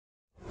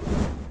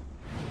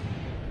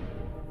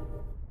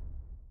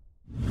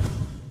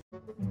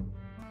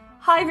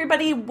Hi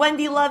everybody,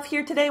 Wendylove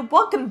here today.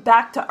 Welcome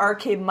back to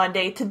Arcade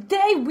Monday.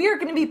 Today we're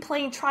going to be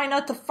playing Try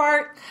Not to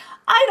Fart.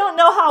 I don't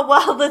know how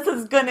well this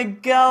is going to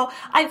go.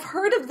 I've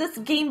heard of this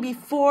game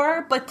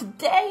before, but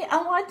today I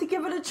want to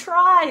give it a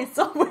try.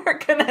 So we're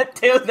going to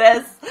do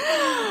this.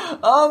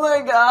 Oh my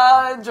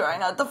god, try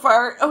not to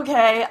fart.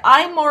 Okay,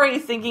 I'm already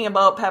thinking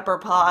about pepper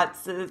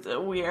pots. It's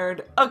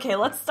weird. Okay,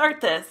 let's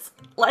start this.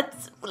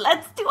 Let's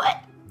do it.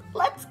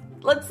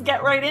 Let's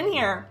get right in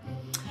here.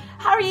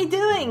 How are you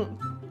doing?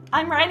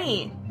 I'm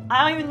ready.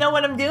 I don't even know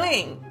what I'm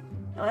doing.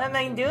 What am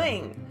I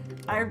doing?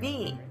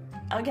 RB.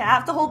 Okay, I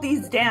have to hold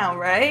these down,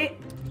 right?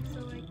 So,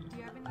 like, do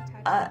you have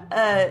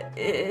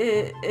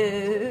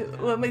any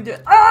What am I doing?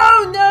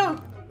 Oh, no!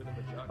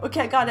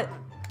 Okay, I got it.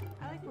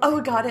 Oh,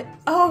 I got it.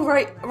 Oh,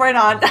 right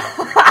on.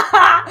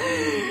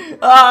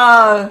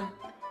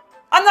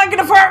 I'm not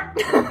gonna fart!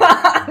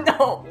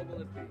 No.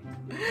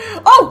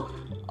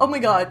 Oh my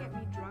god.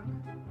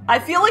 I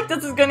feel like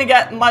this is gonna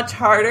get much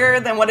harder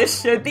than what it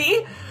should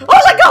be.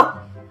 Oh, let go!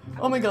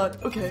 Oh my god,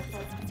 okay.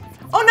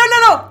 Oh,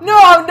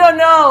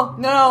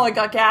 no, I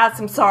got gas.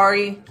 I'm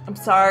sorry.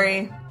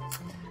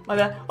 My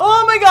bad.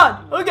 Oh my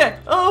god, okay.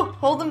 Oh,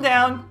 hold him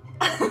down.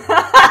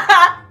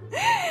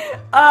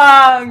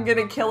 I'm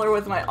gonna kill her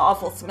with my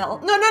awful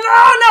smell. No,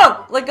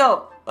 let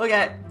go.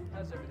 Okay.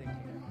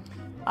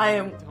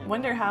 I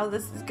wonder how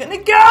this is gonna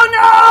go.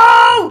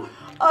 No!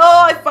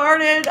 Oh, I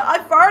farted.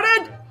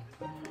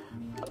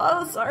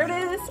 Oh, sorry.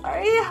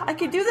 I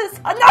can do this.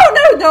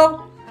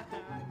 No.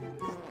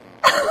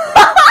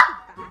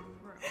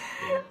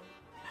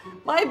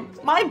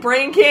 My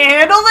brain can't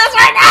handle this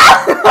right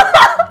now.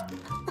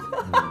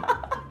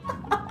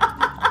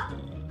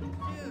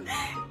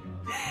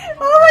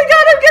 Oh my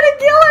god, I'm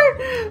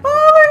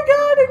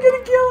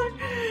gonna kill her.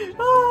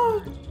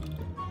 Oh.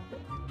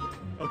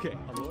 Okay.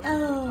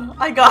 Oh,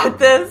 I got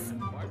this.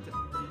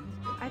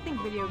 I think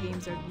video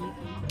games are geeky.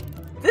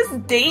 This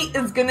date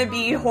is gonna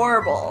be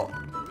horrible.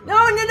 No.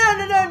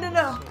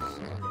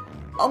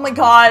 Oh my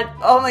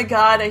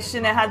god, I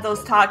shouldn't have had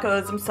those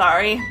tacos, I'm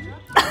sorry.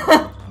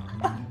 I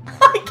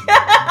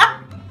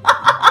can't.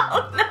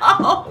 Oh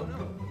no.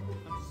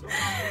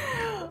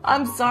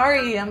 I'm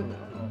sorry,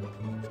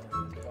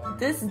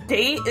 this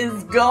date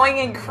is going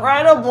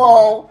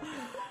incredible.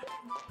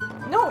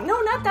 No,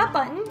 not that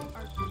button.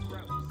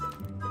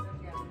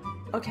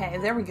 Okay,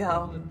 there we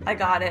go. I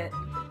got it.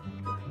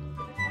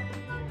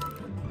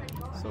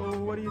 So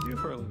what do you do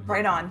for a living?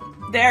 Right on.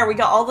 There, we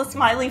got all the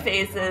smiley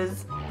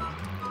faces.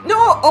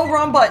 No! Oh,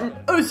 wrong button.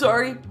 Oh,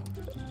 sorry.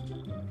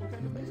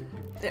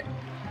 There.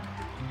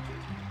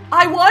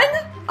 I won?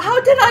 How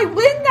did I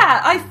win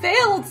that? I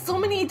failed so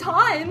many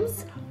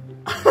times.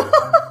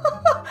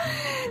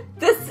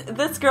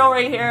 This girl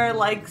right here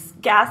likes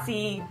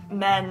gassy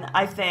men,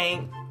 I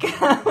think.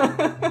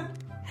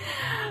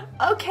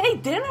 Okay,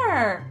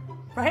 dinner.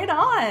 Right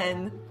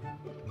on.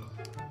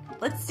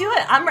 Let's do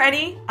it. I'm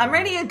ready. I'm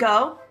ready to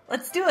go.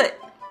 Let's do it.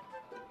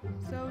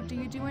 So, do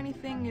you do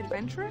anything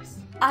adventurous?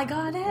 I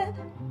got it.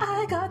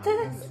 I got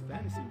this.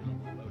 Fantasy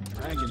novel about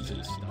dragons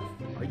and stuff.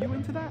 Are you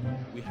into that?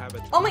 We have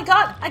a. Oh my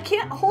god, I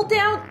can't hold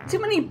down too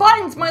many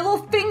buttons. My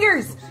little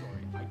fingers.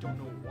 I don't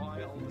know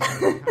why all this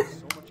has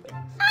so much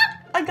gas.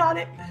 I got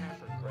it.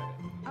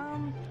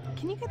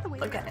 Can you get the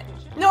weight? Okay.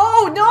 No,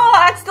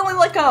 I accidentally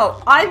let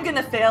go. I'm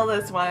gonna fail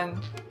this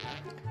one.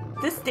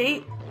 This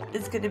date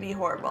is gonna be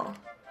horrible.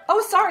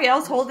 Oh, sorry, I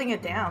was holding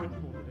it down.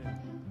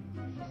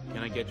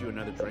 Can I get you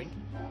another drink?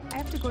 I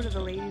have to go to the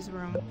ladies'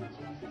 room.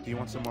 Do you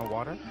want some more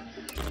water?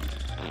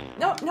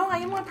 No, I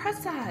didn't want to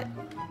press that.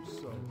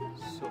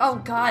 Oh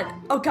god,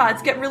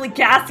 it's getting really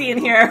gassy in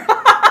here.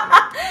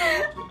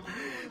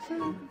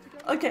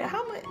 Okay,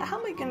 how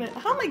am I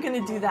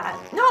gonna do that?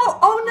 No,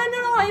 oh no,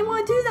 I didn't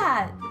want to do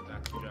that.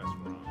 That's just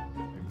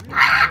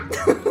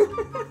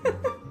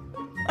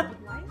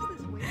Why is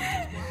this weight?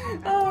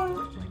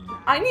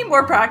 I need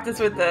more practice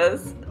with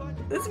this.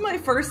 This is my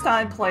first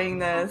time playing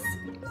this.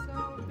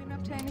 So, been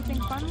up to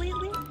anything fun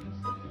lately?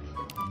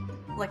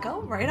 Like,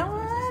 oh, right on,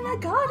 I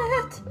got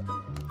it.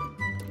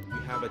 We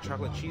have a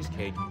chocolate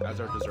cheesecake as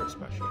our dessert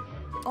special.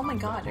 Oh my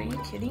god, are you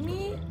kidding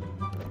me?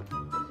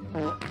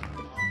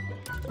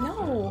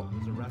 No.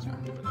 There's a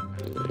restaurant for that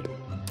kind of thing.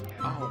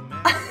 Oh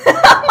man.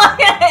 My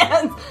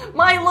hands!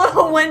 My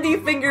little Wendy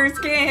fingers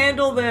can't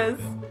handle this.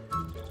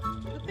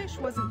 The fish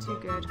wasn't too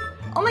good.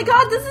 Oh my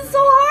god, this is so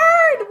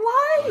hard!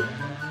 Why?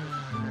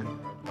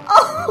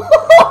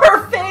 Oh, her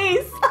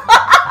face!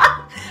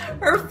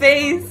 Her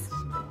face!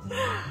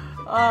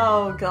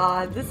 Oh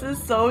god, this is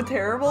so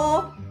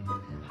terrible.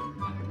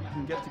 We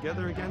can get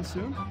together again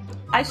soon?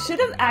 I should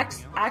have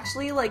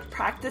actually like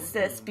practiced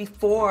this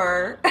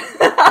before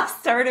I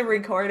started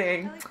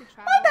recording. I like to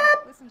travel, My bad.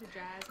 listen to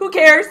jazz. Who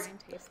cares? Wine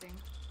tasting.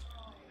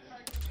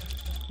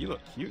 You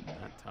look cute in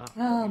that top.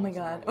 Oh my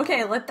god.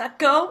 Okay, let that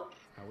go.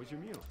 How was your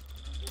meal?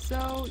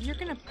 So, you're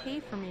gonna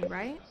pay for me,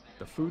 right?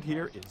 The food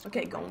here is.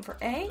 Okay, going for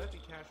A.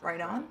 Right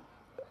on.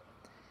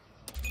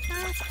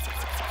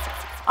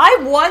 I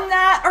won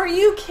that? Are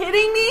you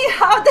kidding me?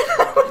 How did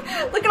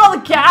I... Look at all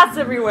the gas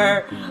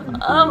everywhere.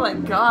 Oh my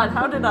god,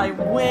 how did I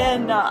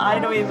win? I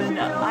don't even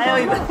know. I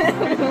don't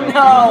even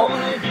know.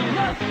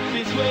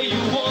 It's where you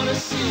wanna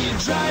see, it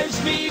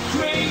drives me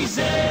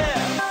crazy.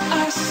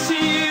 I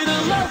see the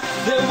love,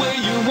 the way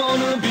you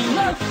wanna be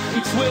loved.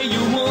 It's where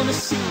you wanna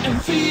see and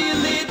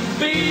feel it,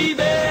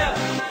 baby.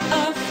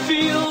 I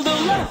feel the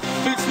love,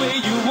 it's where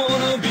you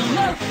wanna be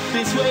loved.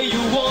 It's where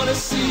you wanna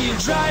see, it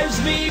drives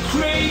me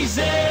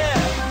crazy.